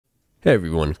Hey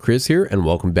everyone, Chris here, and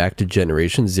welcome back to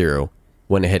Generation Zero.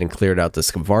 Went ahead and cleared out the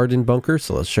Skvarden bunker,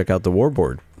 so let's check out the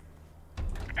warboard.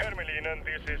 Hermelinen,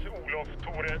 this is Olof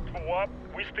Tore 2.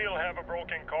 We still have a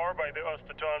broken car by the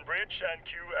Östertörn Bridge and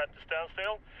queue at the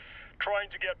standstill, trying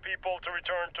to get people to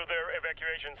return to their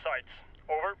evacuation sites.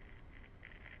 Over.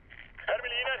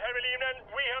 Hermelinen,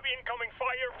 we have incoming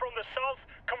fire from the south.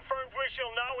 Confirmed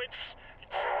visual now. It's...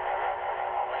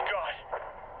 Oh my god.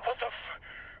 What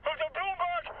the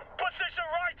Bloomberg! Position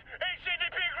right!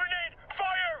 HCDP grenade!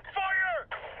 Fire! Fire!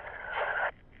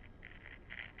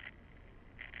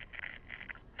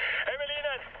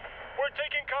 Hermelinen, we're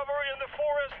taking cover in the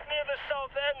forest near the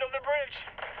south end of the bridge.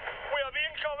 We have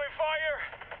incoming fire!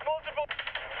 Multiple...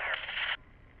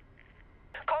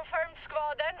 Confirmed,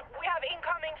 Skvarden. We have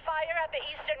incoming fire at the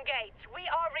eastern gate. We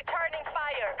are returning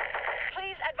fire.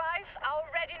 Please advise our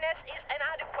readiness is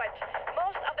inadequate.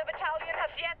 Most of the battalion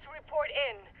has yet to report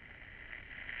in.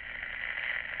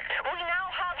 We now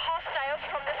have hostiles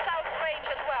from the south range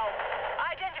as well.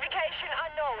 Identification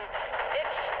unknown.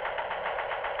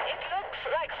 It looks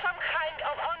like some kind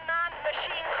of unmanned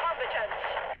machine combatants.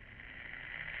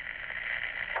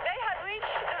 They have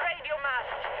reached the radio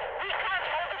mast. We can't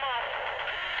hold them off.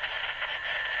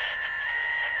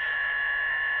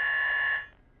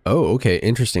 Oh, okay,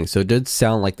 interesting. So it did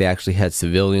sound like they actually had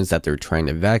civilians that they're trying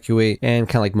to evacuate, and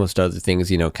kind of like most other things,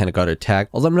 you know, kind of got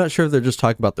attacked. Although I'm not sure if they're just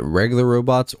talking about the regular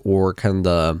robots or kind of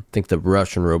the, I think the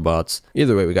Russian robots.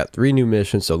 Either way, we got 3 new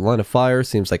missions. So line of fire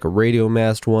seems like a radio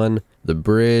mast one. The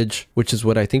bridge, which is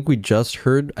what I think we just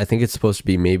heard. I think it's supposed to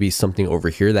be maybe something over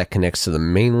here that connects to the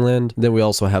mainland. Then we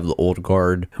also have the old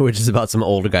guard, which is about some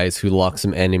old guys who lock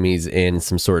some enemies in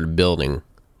some sort of building.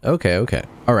 Okay.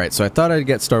 Alright, so I thought I'd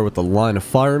get started with the line of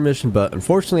fire mission, but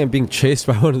unfortunately I'm being chased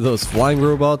by one of those flying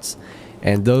robots,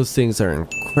 and those things are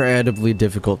incredibly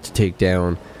difficult to take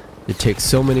down. It takes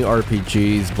so many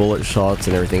RPGs, bullet shots,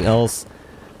 and everything else.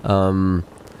 Yeah,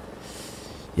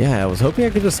 I was hoping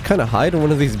I could just kind of hide in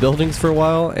one of these buildings for a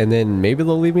while, and then maybe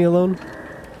they'll leave me alone.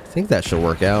 I think that should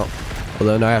work out.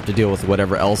 Although now I have to deal with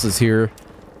whatever else is here.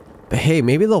 But hey,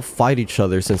 maybe they'll fight each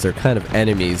other since they're kind of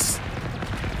enemies.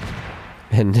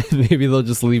 And maybe they'll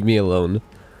just leave me alone.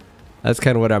 That's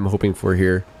kind of what I'm hoping for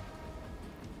here.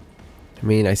 I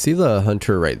mean, I see the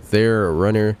hunter right there, a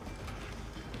runner.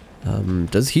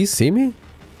 Does he see me?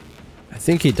 I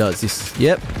think he does.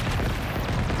 Yep.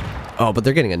 Oh, but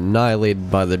they're getting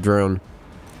annihilated by the drone.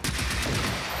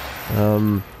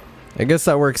 I guess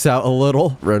that works out a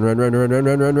little.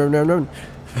 Run.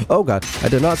 Oh god, I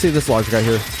did not see this large guy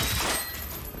here.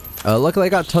 Luckily I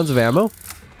got tons of ammo.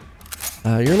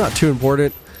 You're not too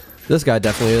important. This guy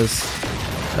definitely is.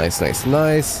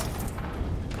 Nice.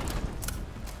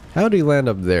 How did he land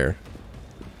up there?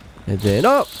 And then,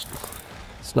 oh!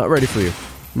 It's not ready for you.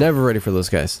 Never ready for those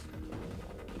guys.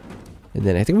 And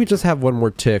then I think we just have one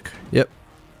more tick. Yep.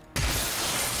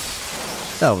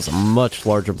 That was a much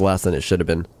larger blast than it should have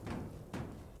been.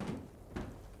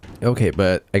 Okay,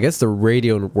 but I guess the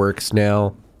radio works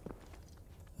now.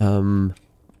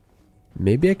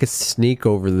 Maybe I could sneak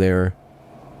over there.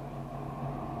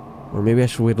 Or maybe I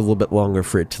should wait a little bit longer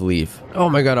for it to leave. Oh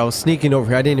my god, I was sneaking over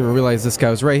here. I didn't even realize this guy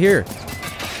was right here.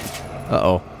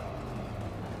 Uh-oh.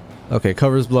 Okay,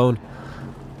 cover's blown.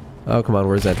 Oh, come on,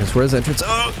 where's the entrance? Where's the entrance?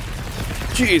 Oh!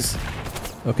 Jeez!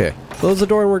 Okay, close the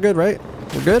door and we're good, right?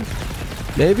 We're good?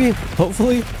 Maybe?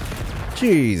 Hopefully?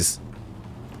 Jeez.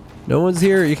 No one's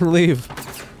here, you can leave.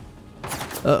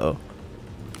 Uh-oh.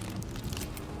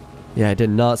 Yeah, I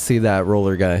did not see that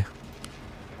roller guy.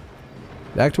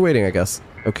 Back to waiting, I guess.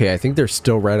 Okay, I think they're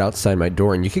still right outside my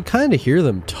door, and you can kind of hear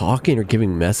them talking or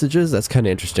giving messages. That's kind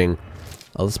of interesting.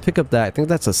 Let's pick up that. I think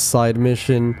that's a side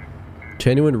mission. To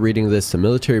anyone reading this, the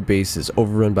military base is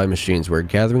overrun by machines. We're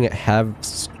gathering at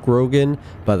Havskrogen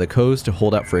by the coast to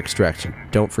hold out for extraction.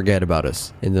 Don't forget about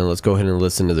us. And then let's go ahead and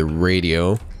listen to the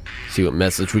radio. See what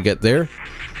message we get there.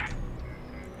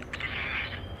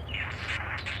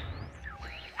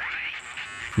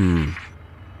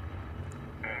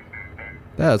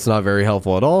 That's not very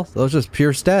helpful at all. That was just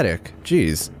pure static.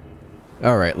 Jeez.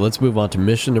 Alright, let's move on to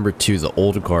mission number 2, the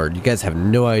old guard. You guys have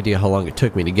no idea how long it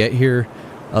took me to get here.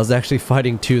 I was actually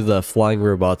fighting 2 of the flying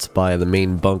robots by the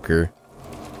main bunker.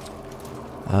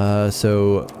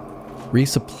 So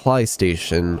resupply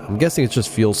station. I'm guessing it's just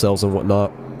fuel cells and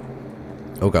whatnot.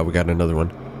 Oh god, we got another one.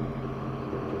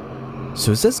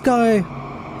 So is this guy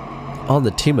on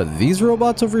the team of these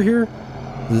robots over here?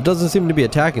 It doesn't seem to be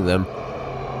attacking them.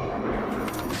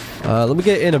 Let me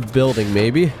get in a building,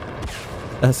 maybe.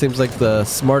 That seems like the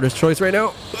smartest choice right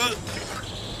now.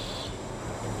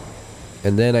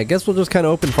 And then I guess we'll just kind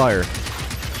of open fire.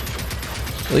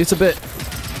 At least a bit.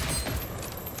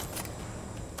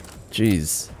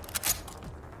 Jeez.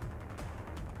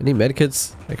 Any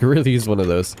medkits? I could really use one of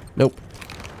those. Nope.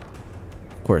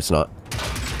 Of course not.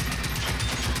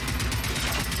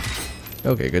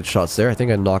 Okay, good shots there. I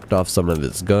think I knocked off some of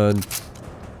his gun.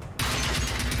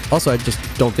 Also, I just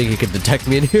don't think he could detect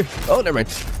me in here. Oh, never mind.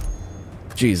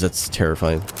 Jeez, that's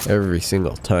terrifying. Every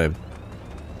single time.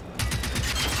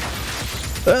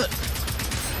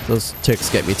 Those ticks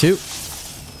get me too.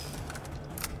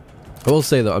 I will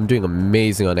say though, I'm doing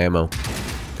amazing on ammo.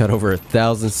 Got over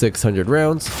 1,600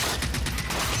 rounds.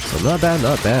 So not bad,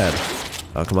 not bad.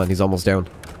 Oh, come on, he's almost down.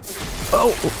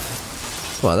 Oh!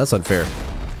 Come on, that's unfair.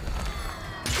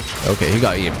 Okay, he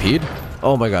got EMP'd.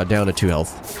 Oh my god, down to 2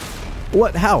 health.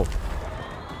 What? How?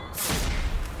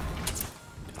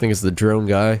 I think it's the drone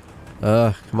guy.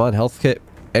 Come on, health kit.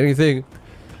 Anything.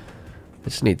 I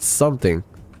just need something.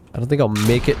 I don't think I'll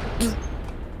make it.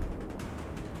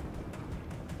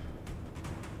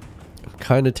 I'm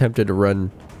kind of tempted to run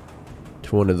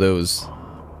to one of those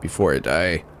before I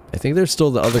die. I think there's still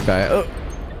the other guy. Oh!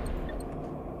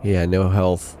 Yeah, no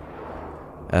health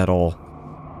at all.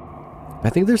 I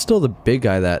think there's still the big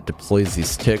guy that deploys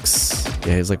these ticks.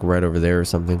 Yeah, he's like right over there or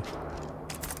something.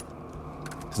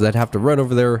 Because I'd have to run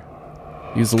over there,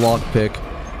 use the lockpick,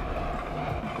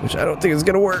 which I don't think is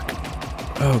gonna work.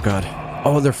 Oh god.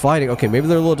 Oh, they're fighting. Okay, maybe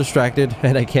they're a little distracted,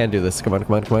 and I can do this. Come on,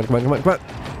 come on, come on, come on, come on, come on.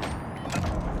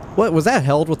 What was that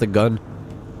held with a gun?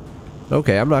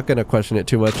 Okay, I'm not gonna question it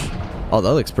too much. Oh,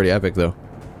 that looks pretty epic though.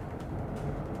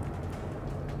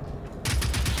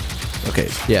 Okay,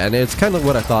 yeah, and it's kind of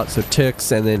what I thought. So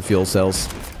ticks and then fuel cells.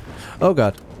 Oh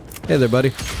god. Hey there,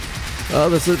 buddy. Oh,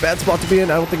 this is a bad spot to be in.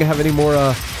 I don't think I have any more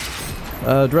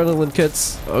adrenaline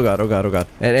kits. Oh god, oh god, oh god.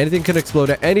 And anything could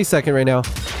explode at any second right now.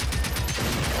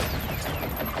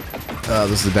 Oh,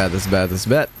 this is bad, this is bad, this is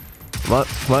bad. Come on,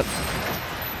 come on.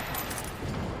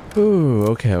 Ooh,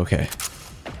 okay, okay.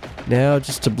 Now,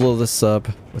 just to blow this up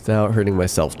without hurting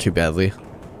myself too badly.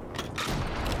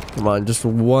 Come on, just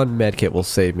one medkit will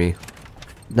save me.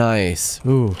 Nice.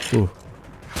 Ooh, ooh.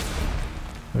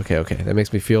 Okay, okay. That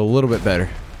makes me feel a little bit better.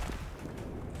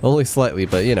 Only slightly,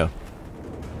 but you know.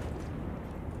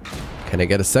 Can I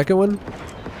get a second one?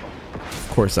 Of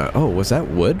course not. Oh, was that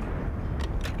wood?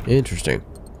 Interesting.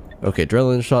 Okay,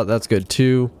 adrenaline shot. That's good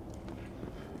too.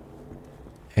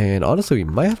 And honestly, we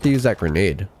might have to use that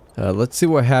grenade. Let's see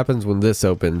what happens when this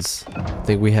opens. I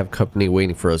think we have company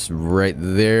waiting for us right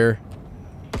there.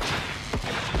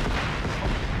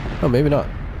 Oh, maybe not.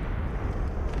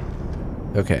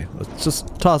 Okay, let's just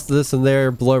toss this in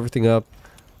there, blow everything up.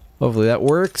 Hopefully that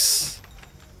works.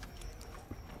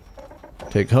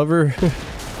 Take cover.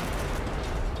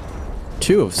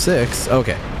 2 of 6.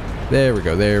 Okay, there we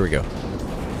go, there we go.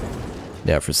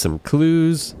 Now for some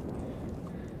clues.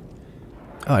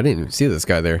 Oh, I didn't even see this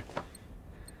guy there.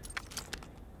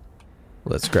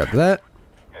 Let's grab that.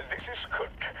 This is Kurt.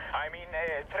 I mean,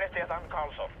 30th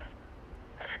Carlson.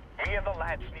 Me and the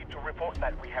lads need to report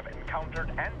that we have encountered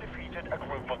and defeated a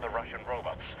group of the Russian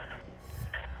robots.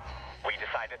 We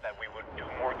decided that we would do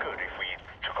more good if we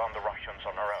took on the Russians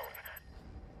on our own.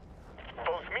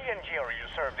 Both me and Jerry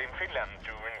served in Finland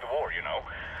during the war, you know.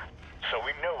 So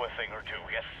we know a thing or two,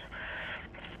 yes?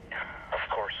 Of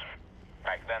course,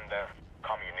 back then the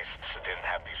communists didn't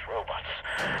have these robots.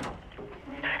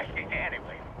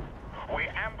 Anyway, we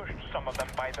ambushed some of them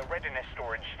by the readiness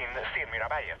storage in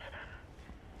Silmiraberget.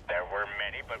 There were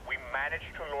many, but we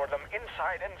managed to lure them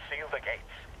inside and seal the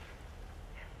gates.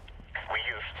 We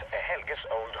used Helge's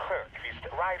old Sjöqvist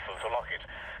rifle to lock it.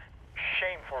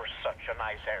 Shame for such a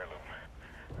nice heirloom.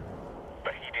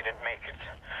 But he didn't make it,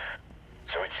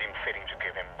 so it seemed fitting to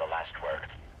give him the last word.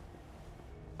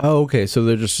 Oh, okay, so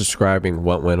they're just describing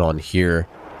what went on here.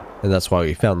 And that's why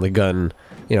we found the gun,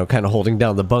 you know, kind of holding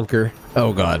down the bunker.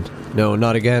 Oh god, no,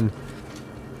 not again.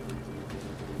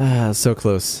 Ah, so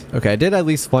close. Okay, I did at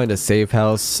least find a safe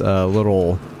house, a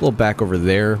little back over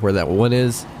there where that one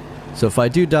is. So if I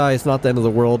do die, it's not the end of the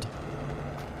world.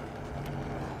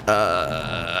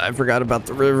 I forgot about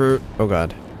the river. Oh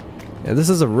god. Yeah, this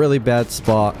is a really bad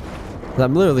spot.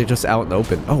 I'm literally just out in the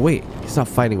open. Oh wait, he's not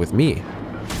fighting with me.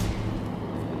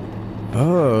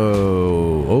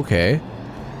 Oh, okay.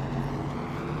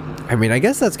 I mean, I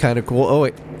guess that's kind of cool. Oh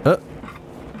wait.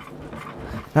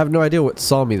 I have no idea what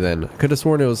saw me then. Could have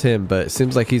sworn it was him, but it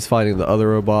seems like he's fighting the other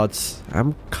robots.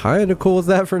 I'm kind of cool with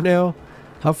that for now.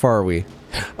 How far are we?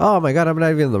 Oh my god, I'm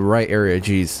not even in the right area.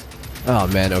 Jeez. Oh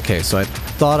man, okay. So I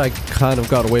thought I kind of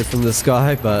got away from this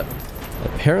guy, but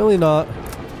apparently not.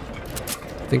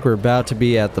 I think we're about to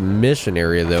be at the mission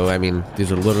area though. I mean,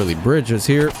 these are literally bridges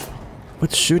here.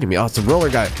 What's shooting me? Oh, it's a roller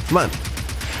guy. Come on.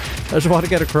 I just want to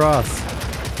get across.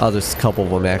 Oh, there's a couple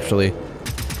of them actually.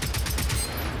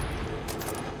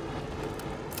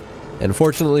 And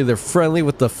fortunately, they're friendly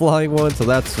with the flying one, so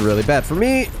that's really bad for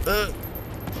me.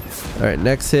 Alright,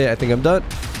 next hit. I think I'm done.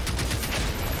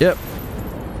 Yep.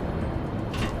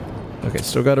 Okay,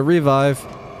 still got to revive.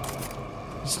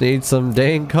 Just need some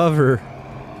dang cover.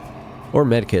 Or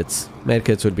medkits.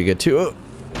 Medkits would be good too. Oh.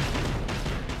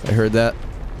 I heard that.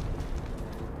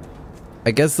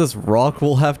 I guess this rock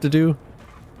will have to do.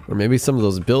 Or maybe some of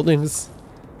those buildings.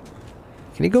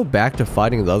 Can he go back to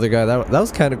fighting the other guy? That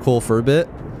was kind of cool for a bit.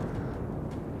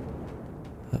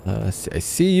 I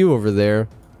see you over there.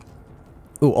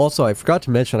 Oh, also, I forgot to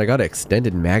mention I got an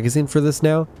extended magazine for this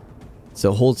now.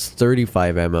 So it holds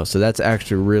 35 ammo. So that's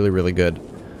actually really, really good.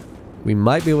 We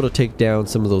might be able to take down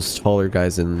some of those taller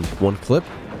guys in one clip.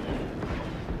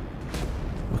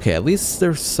 Okay, at least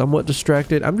they're somewhat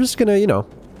distracted. I'm just gonna, you know,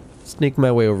 sneak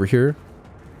my way over here.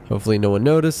 Hopefully no one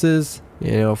notices.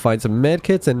 You know, find some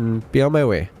medkits and be on my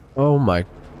way. Oh my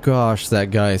gosh,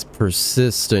 that guy is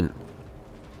persistent.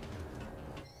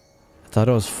 I thought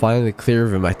I was finally clear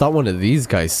of him. I thought one of these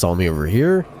guys saw me over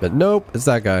here, but nope, it's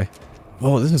that guy.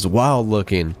 Oh, this is wild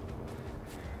looking.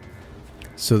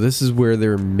 So this is where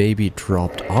they're maybe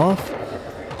dropped off.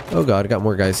 Oh god, I got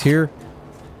more guys here.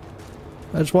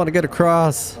 I just want to get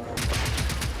across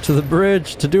to the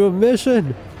bridge to do a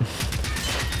mission.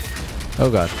 Oh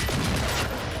god.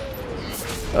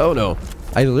 Oh no.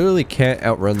 I literally can't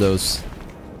outrun those.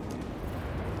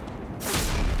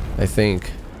 I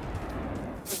think.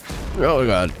 Oh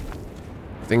god.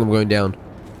 I think I'm going down.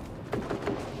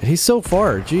 And he's so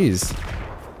far, jeez.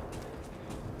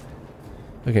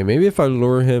 Okay, maybe if I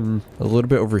lure him a little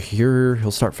bit over here,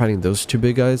 he'll start fighting those two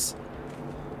big guys.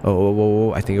 Oh, whoa, whoa,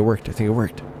 whoa. I think it worked. I think it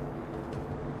worked.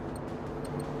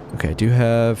 Okay, I do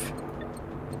have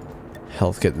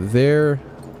health kit there.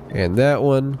 And that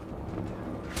one.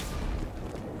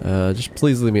 Just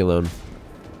please leave me alone.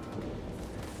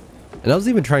 And I was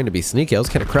even trying to be sneaky. I was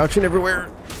kind of crouching everywhere.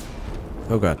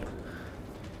 Oh god.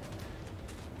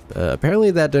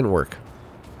 Apparently that didn't work.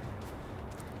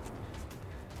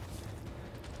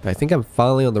 I think I'm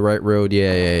finally on the right road.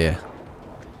 Yeah.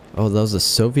 Oh, that was a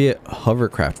Soviet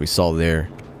hovercraft we saw there.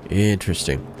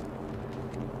 Interesting.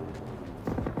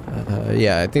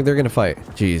 Yeah, I think they're gonna fight.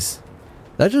 Jeez.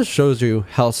 That just shows you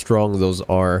how strong those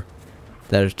are.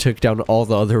 That it took down all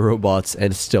the other robots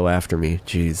and still after me.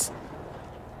 Jeez.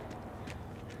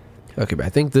 Okay, but I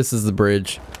think this is the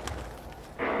bridge.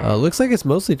 Looks like it's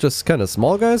mostly just kind of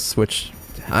small guys, which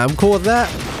I'm cool with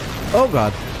that. Oh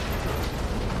god.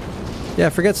 Yeah, I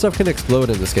forget stuff can explode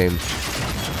in this game.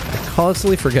 I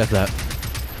constantly forget that.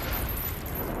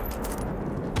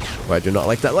 Oh, I do not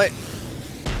like that light.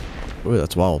 Ooh,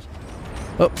 that's wild.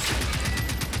 Oh.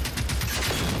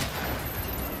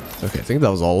 Okay, I think that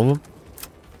was all of them.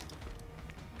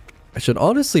 I should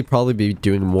honestly probably be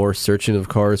doing more searching of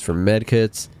cars for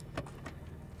medkits.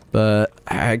 But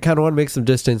I kind of want to make some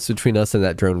distance between us and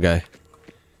that drone guy.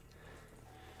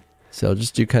 So I'll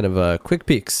just do kind of quick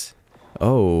peeks.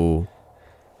 Oh.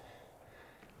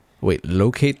 Wait,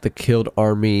 locate the killed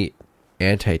army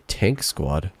anti-tank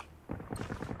squad.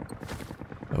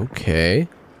 Okay.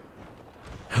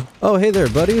 Oh, hey there,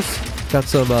 buddies. Got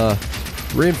some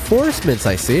reinforcements,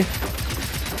 I see.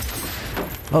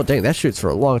 Oh, dang, that shoots for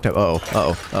a long time.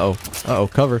 Uh-oh.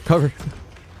 Cover.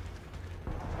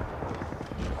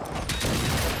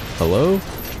 Hello?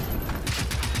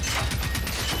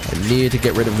 I need to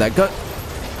get rid of that gun.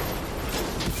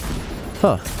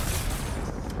 Huh.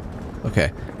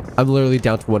 Okay. I'm literally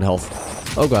down to 1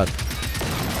 health. Oh god.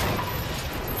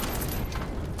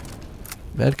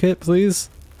 Medkit, please?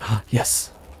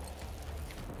 Yes.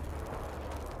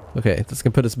 Okay, this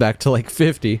can put us back to like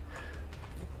 50.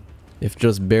 If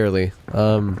just barely.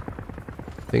 I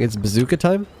think it's bazooka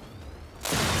time?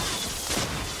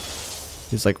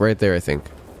 He's like right there, I think.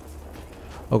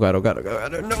 Oh god. No.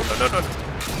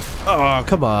 Oh,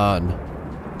 come on.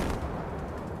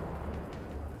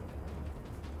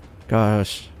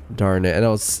 Gosh darn it. And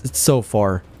it's so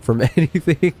far from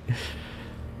anything.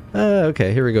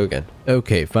 Okay, here we go again.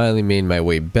 Okay, finally made my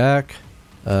way back.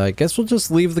 I guess we'll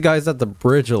just leave the guys at the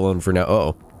bridge alone for now.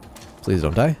 Uh-oh. Please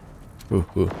don't die.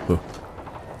 Ooh.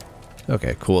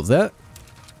 Okay, cool with that.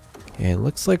 And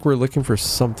looks like we're looking for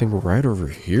something right over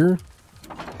here.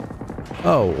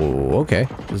 Oh, okay.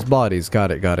 There's bodies.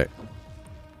 Got it.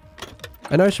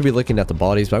 I know I should be looking at the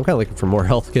bodies, but I'm kind of looking for more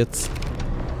health kits.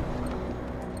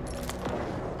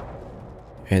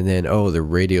 And then, oh, the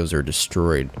radios are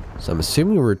destroyed. So I'm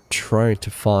assuming we're trying to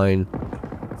find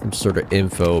some sort of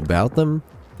info about them.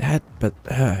 Yeah,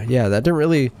 that didn't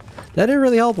really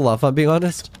help a lot, if I'm being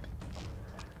honest.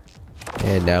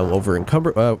 And now I'm over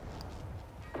encumbered.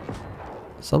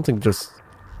 Something just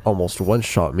almost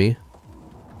one-shot me.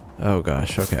 Oh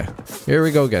gosh, okay. Here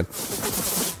we go again.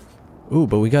 Ooh,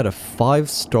 but we got a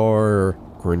 5-star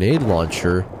grenade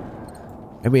launcher.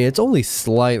 I mean, it's only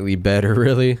slightly better,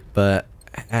 really, but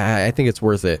I think it's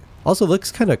worth it. Also,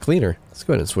 looks kind of cleaner. Let's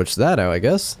go ahead and switch that out, I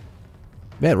guess.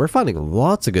 Man, we're finding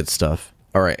lots of good stuff.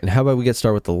 Alright, and how about we get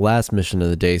started with the last mission of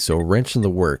the day, so a wrench in the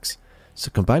works.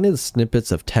 So combining the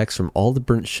snippets of text from all the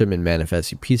burnt shipment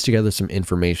manifests, you piece together some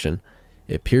information.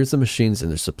 It appears the machines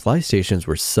and their supply stations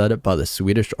were set up by the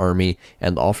Swedish army,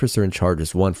 and the officer in charge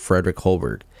is one Frederick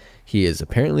Holberg. He is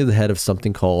apparently the head of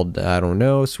something called, I don't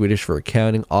know, Swedish for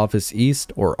Accounting Office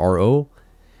East, or RO.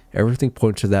 Everything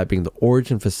points to that being the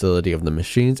origin facility of the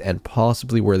machines and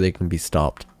possibly where they can be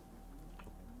stopped.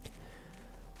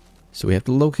 So we have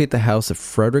to locate the house of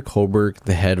Frederick Holberg,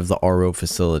 the head of the RO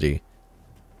facility.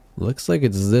 Looks like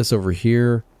it's this over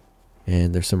here,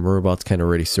 and there's some robots kind of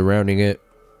already surrounding it.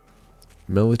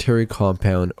 Military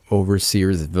compound,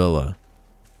 overseer's villa.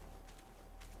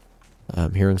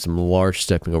 I'm hearing some large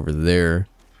stepping over there.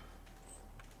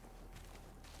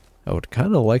 I would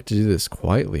kind of like to do this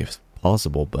quietly if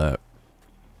possible, but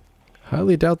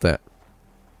highly doubt that.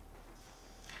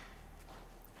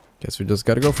 Guess we just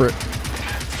gotta go for it.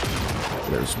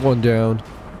 There's one down.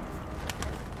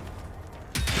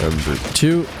 Number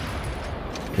 2.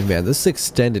 And man, this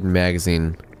extended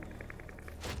magazine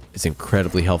is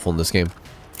incredibly helpful in this game.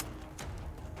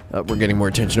 We're getting more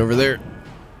attention over there.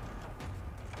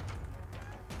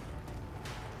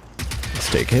 Let's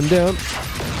take him down.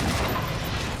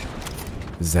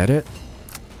 Is that it?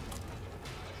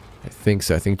 I think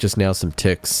so. I think just now some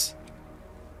ticks.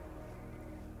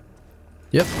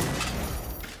 Yep.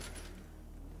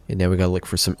 And now we gotta look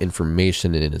for some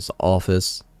information in his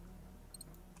office.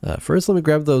 First, let me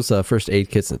grab those first aid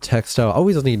kits and textile.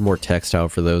 Always need more textile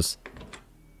for those.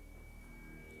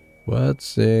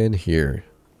 What's in here?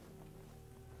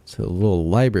 It's a little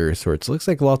library of sorts. Looks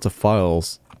like lots of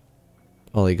files.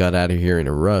 All he got out of here in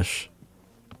a rush.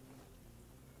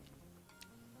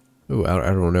 Ooh,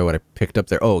 I don't know what I picked up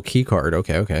there. Oh, a key card.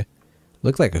 Okay, okay.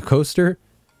 Looks like a coaster.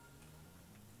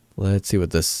 Let's see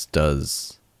what this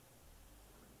does.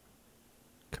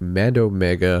 Commando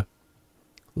Omega.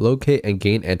 Locate and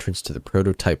gain entrance to the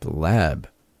prototype lab.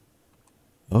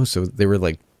 Oh, so they were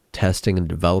like testing and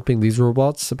developing these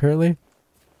robots, apparently?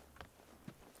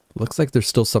 Looks like there's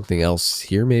still something else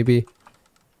here, maybe?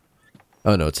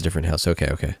 Oh, no, it's a different house. Okay,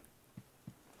 okay.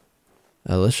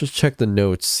 Let's just check the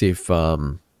notes, see if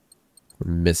we're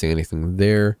missing anything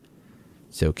there.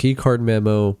 So, keycard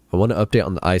memo. I want to update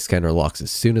on the eye scanner locks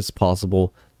as soon as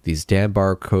possible. These damn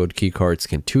barcode keycards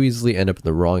can too easily end up in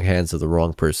the wrong hands of the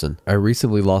wrong person. I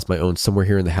recently lost my own somewhere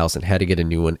here in the house and had to get a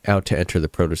new one out to enter the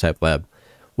prototype lab.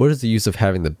 What is the use of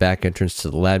having the back entrance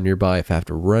to the lab nearby if I have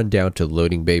to run down to the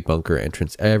loading bay bunker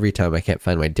entrance every time I can't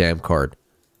find my damn card?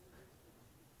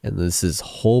 And this is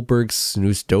Holberg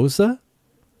Snusdosa?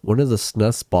 One of the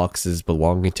snus boxes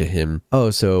belonging to him.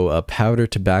 Oh, so a powder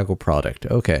tobacco product.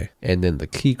 Okay. And then the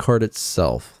key card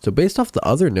itself. So based off the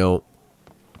other note,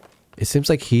 it seems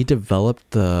like he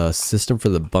developed the system for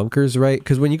the bunkers, right?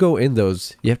 Because when you go in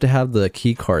those, you have to have the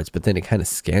key cards, but then it kind of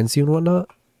scans you and whatnot.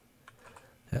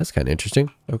 That's kind of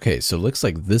interesting. Okay, so it looks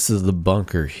like this is the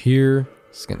bunker here.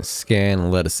 It's going to scan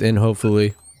and let us in,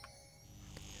 hopefully.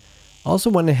 Also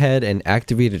went ahead and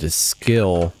activated a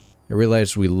skill. I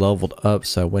realized we leveled up,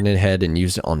 so I went ahead and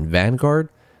used it on Vanguard.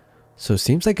 So it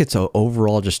seems like it's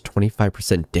overall just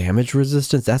 25% damage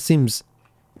resistance. That seems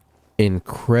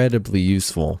incredibly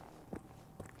useful.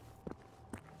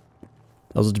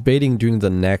 I was debating doing the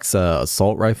next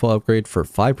assault rifle upgrade for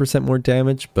 5% more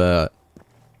damage, but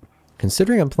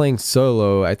considering I'm playing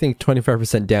solo, I think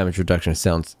 25% damage reduction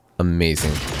sounds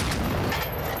amazing.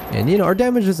 And you know, our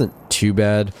damage isn't too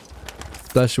bad,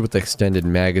 especially with the extended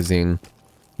magazine.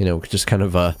 You know, just kind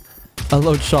of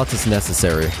unload shots as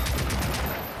necessary.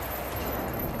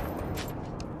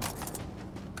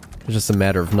 It's just a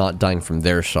matter of not dying from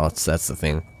their shots, that's the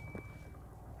thing.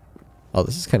 Oh,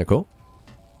 this is kind of cool.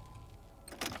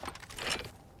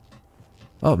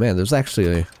 Oh man, there's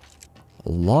actually a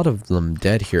lot of them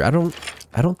dead here. I don't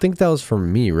think that was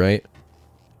from me, right?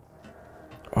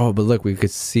 Oh, but look, we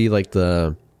could see like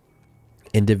the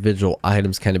individual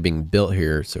items kind of being built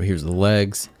here. So here's the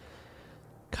legs,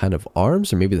 kind of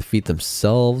arms, or maybe the feet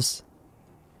themselves.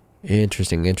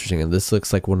 Interesting, interesting. And this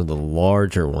looks like one of the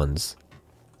larger ones.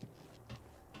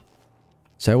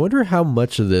 So I wonder how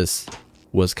much of this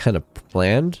was kind of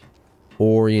planned,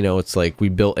 or, you know, it's like we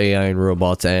built AI and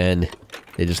robots and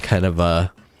they just kind of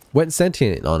went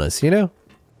sentient on us, you know?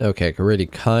 Okay, I can already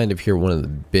kind of hear one of the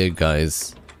big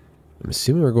guys. I'm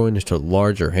assuming we're going into a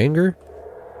larger hangar.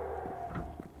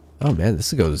 Oh man,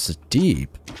 this goes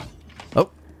deep. Oh.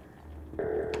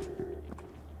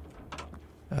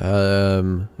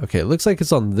 Okay, it looks like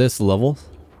it's on this level.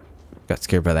 Got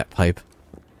scared by that pipe.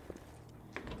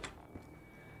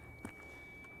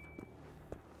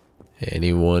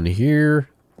 Anyone here?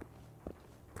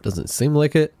 Doesn't seem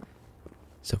like it.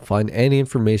 So find any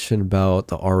information about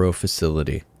the RO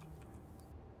facility.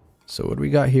 So what do we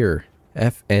got here?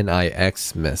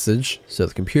 FNIX message. So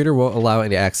the computer won't allow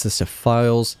any access to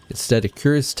files. Instead, a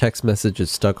curious text message is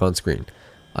stuck on screen.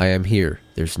 I am here.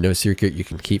 There's no secret you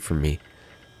can keep from me.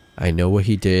 I know what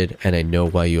he did, and I know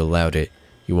why you allowed it.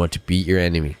 You want to beat your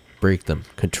enemy, break them,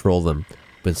 control them.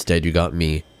 But instead you got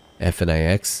me.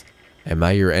 FNIX. Am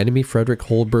I your enemy, Frederick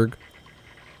Holberg?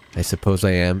 I suppose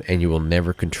I am, and you will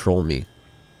never control me.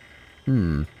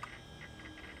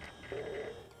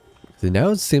 So now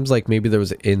it seems like maybe there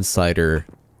was an insider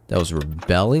that was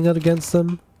rebelling against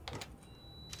them.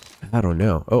 I don't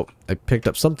know. Oh, I picked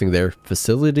up something there.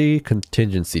 Facility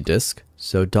contingency disk.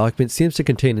 So document seems to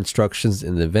contain instructions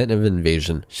in the event of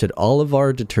invasion. Should all of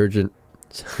our deterrent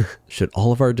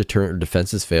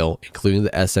defenses fail, including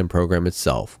the SM program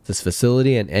itself, this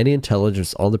facility and any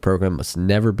intelligence on the program must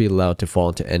never be allowed to fall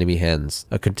into enemy hands.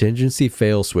 A contingency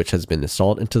fail switch has been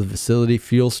installed into the facility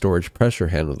fuel storage pressure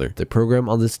handler. The program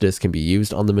on this disk can be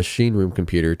used on the machine room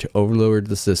computer to overload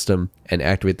the system and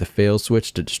activate the fail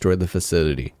switch to destroy the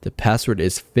facility. The password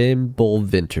is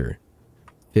Fimbulvinter.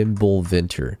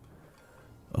 Fimbulvinter.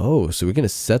 Oh, so we're gonna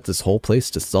set this whole place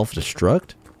to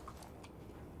self-destruct?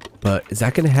 But is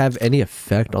that going to have any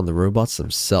effect on the robots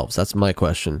themselves? That's my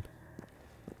question.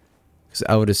 Because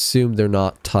I would assume they're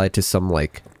not tied to some,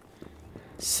 like,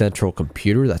 central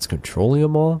computer that's controlling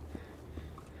them all.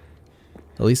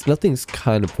 At least nothing's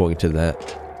kind of pointing to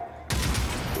that.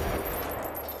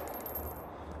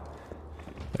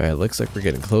 Alright, looks like we're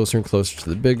getting closer and closer to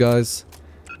the big guys.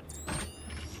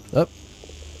 Oh,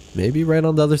 maybe right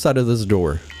on the other side of this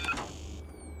door.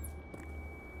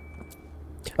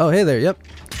 Oh, hey there, yep.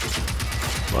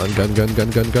 Come on, gun.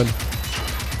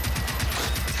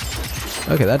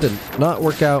 Okay, that did not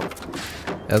work out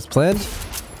as planned.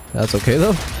 That's okay,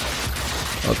 though.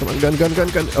 Oh, come on, gun.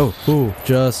 Oh, ooh,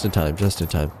 just in time.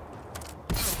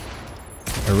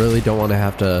 I really don't want to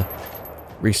have to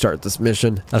restart this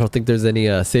mission. I don't think there's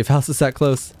any safe houses that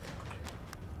close.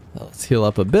 Let's heal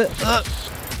up a bit.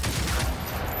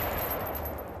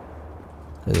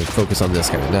 And then focus on this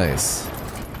guy. Nice.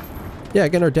 Yeah,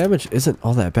 again, our damage isn't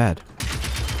all that bad.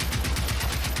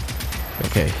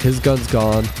 Okay, his gun's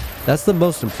gone. That's the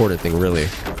most important thing, really.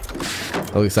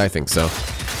 At least I think so.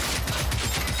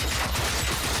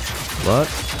 What?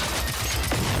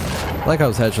 I like how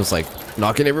his head's just like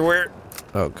knocking everywhere.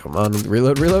 Oh, come on.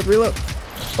 Reload.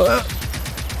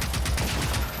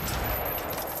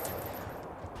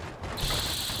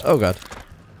 Oh, God.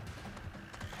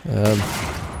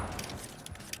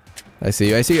 I see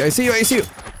you.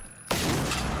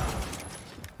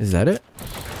 Is that it?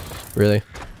 Really?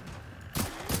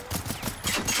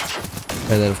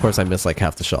 And then, of course, I missed like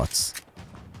half the shots.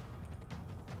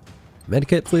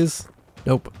 Medkit, please?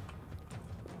 Nope.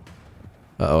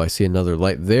 Uh-oh, I see another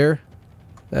light there.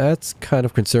 That's kind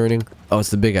of concerning. Oh,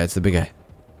 it's the big guy.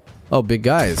 Oh, big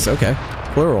guys. Okay.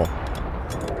 Plural.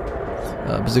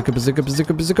 Bazooka.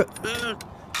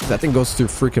 That thing goes through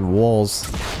freaking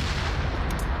walls.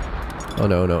 Oh,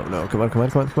 no. Come on.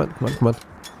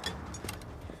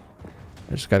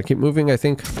 I just gotta keep moving, I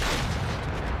think.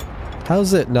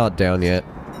 How's it not down yet?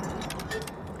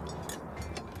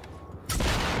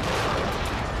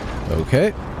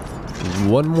 Okay.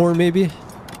 One more, maybe?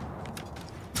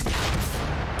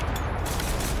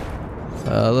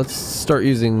 Let's start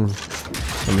using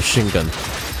a machine gun.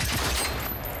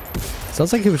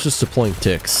 Sounds like it was just deploying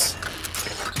ticks.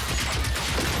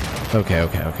 Okay.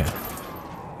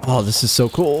 Oh, this is so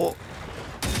cool.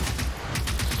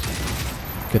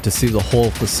 Get to see the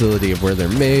whole facility of where they're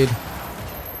made.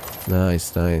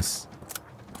 Nice.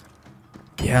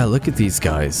 Yeah, look at these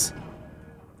guys.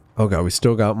 Oh god, we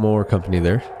still got more company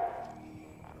there.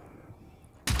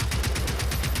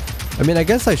 I mean, I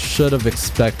guess I should have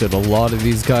expected a lot of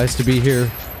these guys to be here.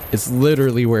 It's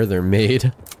literally where they're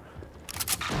made.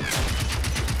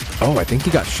 Oh, I think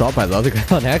he got shot by the other guy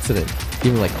on accident.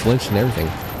 Even like flinched and everything.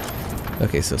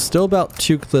 Okay, so still about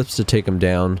 2 clips to take him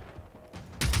down.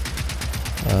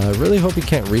 I really hope he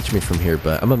can't reach me from here,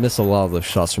 but I'm gonna miss a lot of the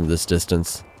shots from this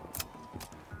distance.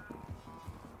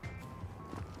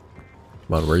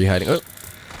 Come on, where are you hiding?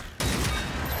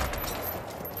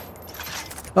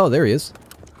 Oh, there he is.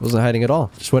 Wasn't hiding at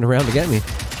all. Just went around to get me.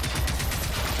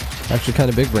 Actually kind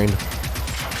of big brain.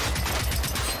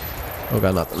 Oh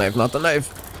god, not the knife, not the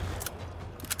knife.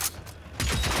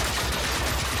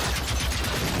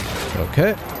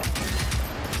 Okay.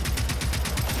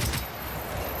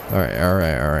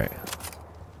 Alright.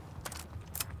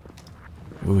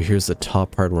 Ooh, here's the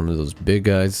top part, one of those big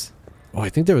guys. Oh, I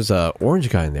think there was a orange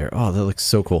guy in there. Oh, that looks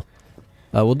so cool.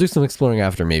 We'll do some exploring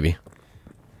after, maybe.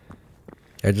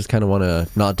 I just kind of want to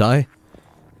not die.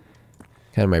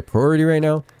 Kind of my priority right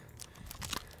now.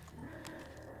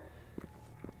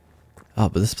 Oh,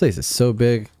 but this place is so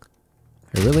big.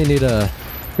 I really need to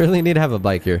have a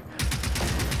bike here.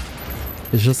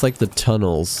 It's just like the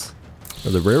tunnels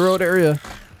or the railroad area.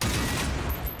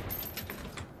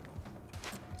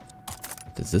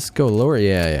 Does this go lower?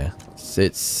 Yeah.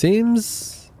 It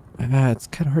seems it's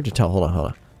kind of hard to tell. Hold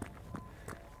on.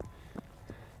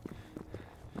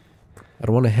 I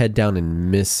don't want to head down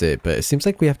and miss it, but it seems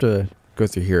like we have to go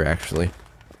through here actually.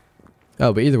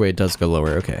 Oh, but either way it does go lower.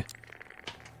 Okay.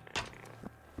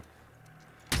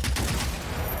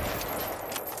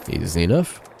 Easy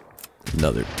enough.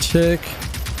 Another tick.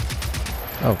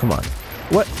 Oh, come on.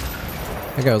 What?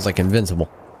 That guy was like invincible.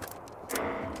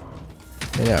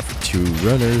 And yeah, for 2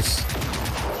 runners.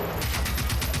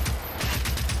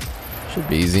 Should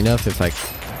be easy enough if I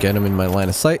get him in my line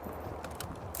of sight.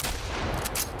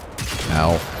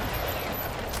 Ow.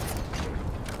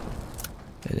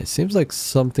 And it seems like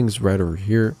something's right over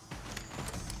here.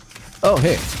 Oh,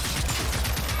 hey.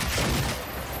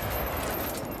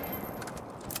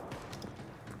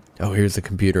 Oh, here's the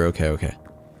computer. Okay.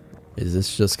 Is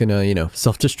this just gonna,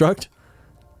 self-destruct?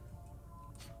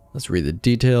 Let's read the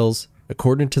details.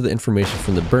 According to the information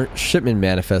from the burnt shipment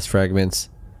manifest fragments,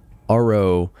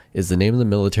 RO is the name of the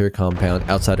military compound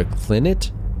outside of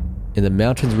Clinet in the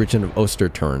mountains region of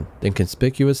Osterturn. The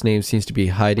inconspicuous name seems to be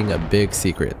hiding a big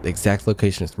secret. The exact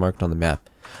location is marked on the map.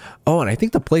 Oh, and I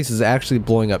think the place is actually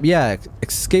blowing up. Yeah,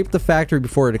 escape the factory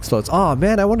before it explodes. Oh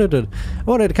man, I wanted to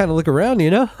kind of look around,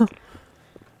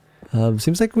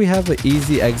 Seems like we have an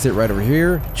easy exit right over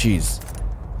here. Jeez.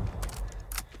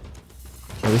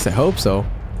 At least I hope so.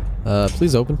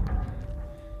 Please open.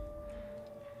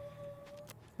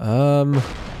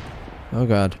 Oh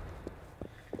god.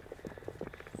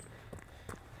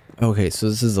 Okay, so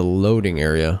this is a loading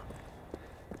area.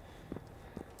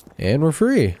 And we're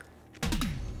free.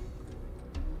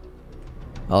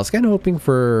 I was kind of hoping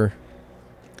for,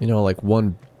 like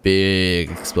one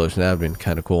big explosion. That would have been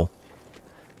kind of cool.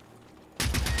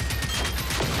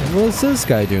 And what's this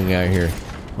guy doing out here?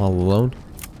 All alone?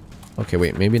 Okay,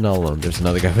 wait, maybe not alone. There's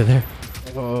another guy over there.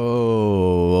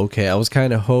 Oh, okay. I was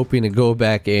kind of hoping to go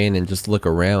back in and just look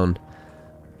around.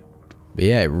 But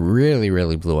yeah, it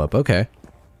really blew up. Okay.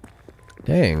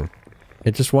 Dang.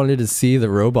 I just wanted to see the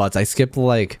robots. I skipped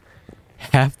like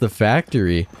half the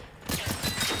factory.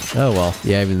 Oh well.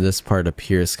 Yeah, even this part up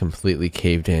here is completely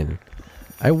caved in.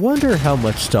 I wonder how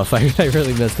much stuff I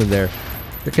really missed in there.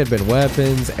 There could have been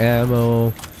weapons,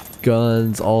 ammo,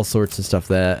 guns, all sorts of stuff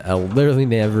that I'll literally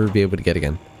never be able to get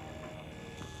again.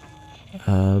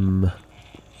 I'm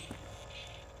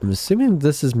assuming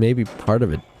this is maybe part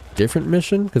of a different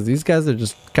mission, because these guys are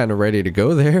just kind of ready to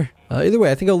go there. Either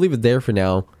way, I think I'll leave it there for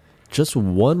now. Just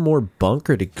one more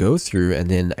bunker to go through, and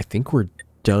then I think we're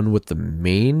done with the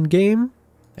main game,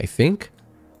 I think.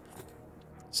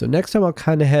 So next time I'll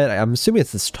kind of head, I'm assuming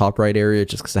it's this top right area,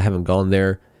 just because I haven't gone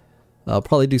there. I'll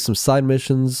probably do some side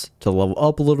missions to level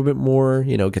up a little bit more,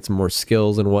 get some more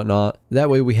skills and whatnot. That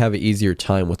way we have an easier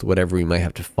time with whatever we might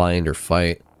have to find or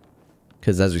fight.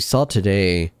 Because as we saw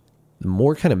today, the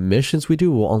more kind of missions we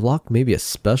do, we'll unlock maybe a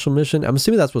special mission. I'm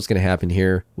assuming that's what's going to happen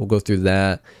here. We'll go through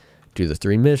that, do the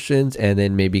 3 missions, and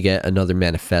then maybe get another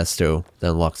manifesto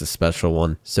that unlocks a special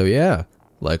one. So yeah,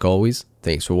 like always,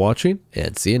 thanks for watching,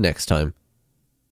 and see you next time.